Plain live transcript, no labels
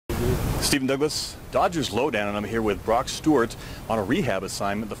Stephen Douglas, Dodgers Lowdown, and I'm here with Brock Stewart on a rehab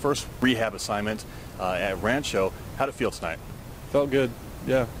assignment, the first rehab assignment at Rancho. How'd it feel tonight? Felt good.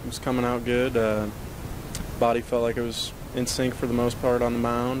 Yeah, it was coming out good. Body felt like it was in sync for the most part on the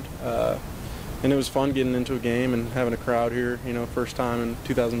mound. And it was fun getting into a game and having a crowd here, you know, first time in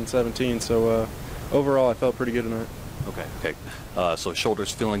 2017. So overall, I felt pretty good tonight. Okay. So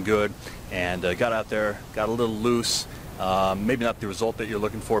shoulders feeling good, and got out there, got a little loose. Maybe not the result that you're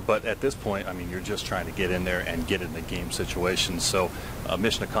looking for, but at this point, I mean, you're just trying to get in there and get in the game situation. So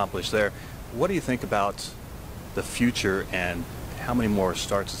mission accomplished there. What do you think about the future, and how many more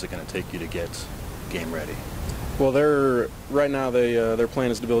starts is it going to take you to get game ready? Well, right now their plan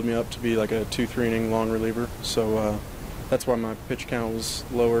is to build me up to be like a 2-3 inning long reliever. So that's why my pitch count was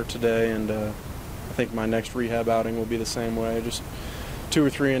lower today, and I think my next rehab outing will be the same way, just 2 or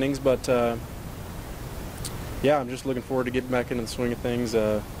 3 innings. But yeah, I'm just looking forward to getting back into the swing of things.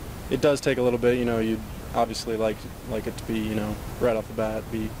 It does take a little bit, you know. You'd obviously like it to be, you know, right off the bat,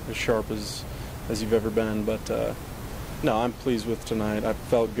 be as sharp as you've ever been. But no, I'm pleased with tonight. I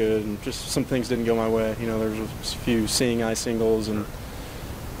felt good, and just some things didn't go my way. You know, there was a few seeing eye singles, and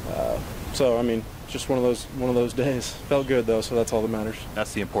so I mean, just one of those days. Felt good though, so that's all that matters.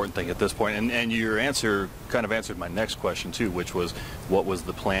 That's the important thing at this point. And your answer kind of answered my next question too, which was, what was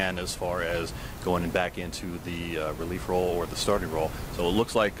the plan as far as going back into the relief role or the starting role? So it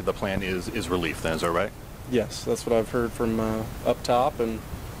looks like the plan is relief then, is that right? Yes, that's what I've heard from up top, and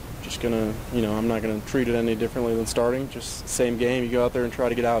just gonna, you know, I'm not gonna treat it any differently than starting. Just same game, you go out there and try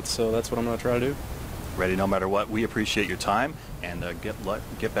to get out. So that's what I'm gonna try to do. Ready no matter what. We appreciate your time, and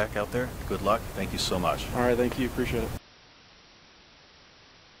get back out there. Good luck. Thank you so much. All right, thank you. Appreciate it.